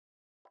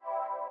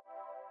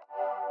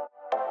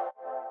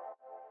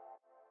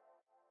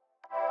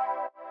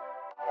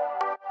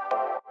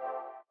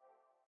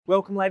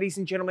Welcome ladies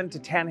and gentlemen to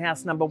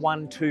townhouse number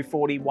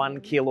 1241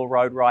 Keilor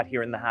Road right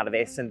here in the heart of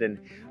Essendon.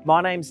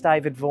 My name's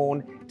David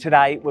Vaughan.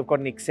 Today we've got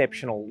an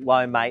exceptional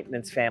low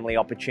maintenance family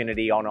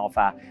opportunity on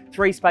offer.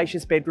 3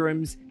 spacious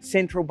bedrooms,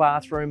 central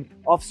bathroom,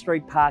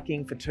 off-street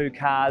parking for 2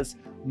 cars,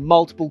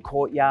 multiple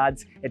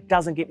courtyards. It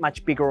doesn't get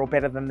much bigger or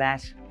better than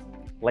that.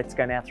 Let's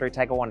go now through,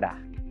 take a wander.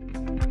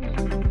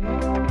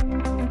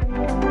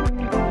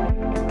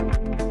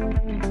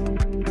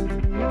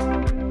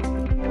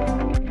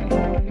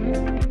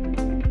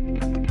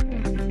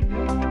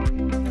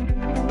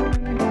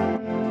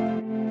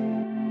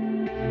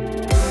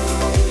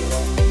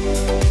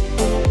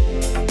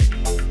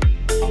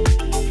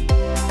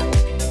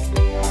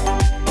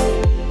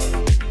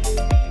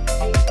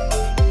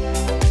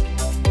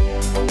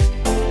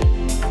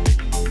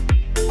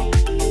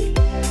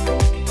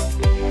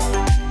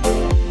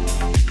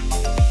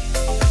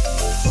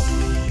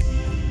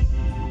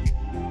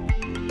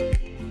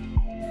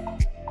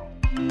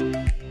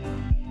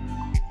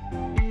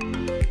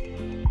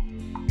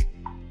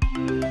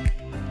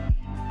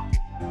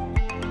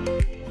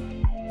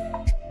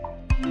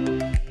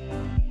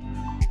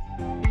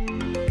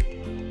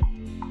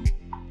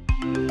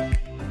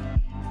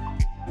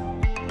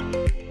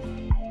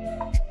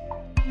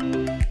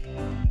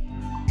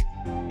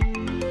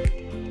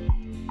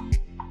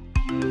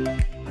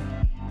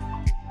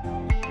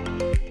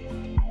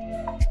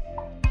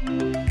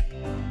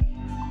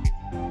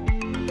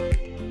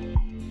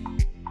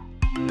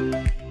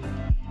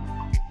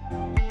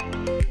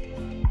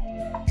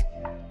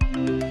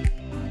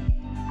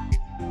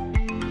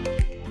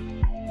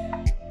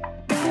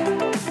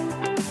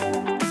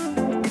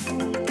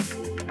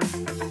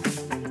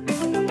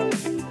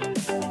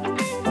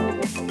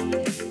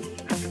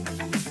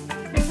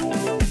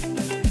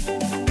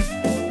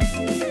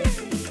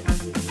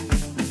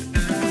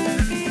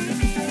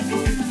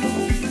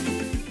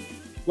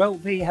 Well,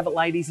 there you have it,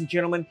 ladies and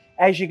gentlemen.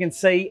 As you can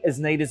see,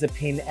 as neat as a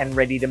pin and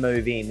ready to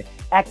move in.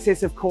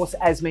 Access, of course,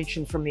 as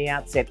mentioned from the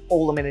outset,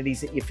 all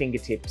amenities at your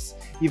fingertips.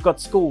 You've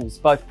got schools,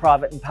 both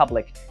private and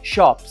public,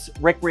 shops,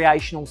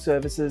 recreational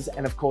services,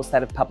 and of course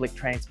that of public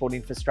transport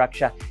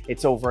infrastructure.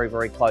 It's all very,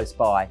 very close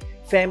by.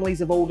 Families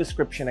of all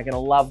description are going to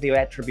love the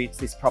attributes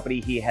this property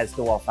here has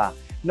to offer.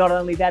 Not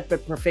only that,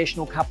 but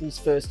professional couples,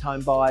 first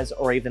home buyers,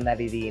 or even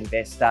that of the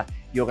investor,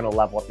 you're going to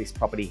love what this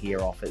property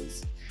here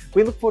offers.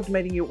 We look forward to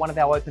meeting you at one of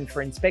our open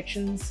for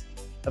inspections.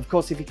 Of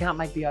course, if you can't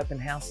make the open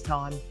house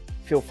time,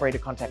 feel free to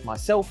contact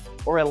myself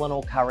or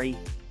Eleanor Curry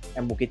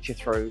and we'll get you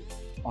through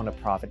on a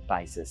private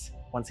basis.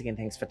 Once again,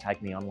 thanks for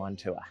taking the online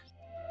tour.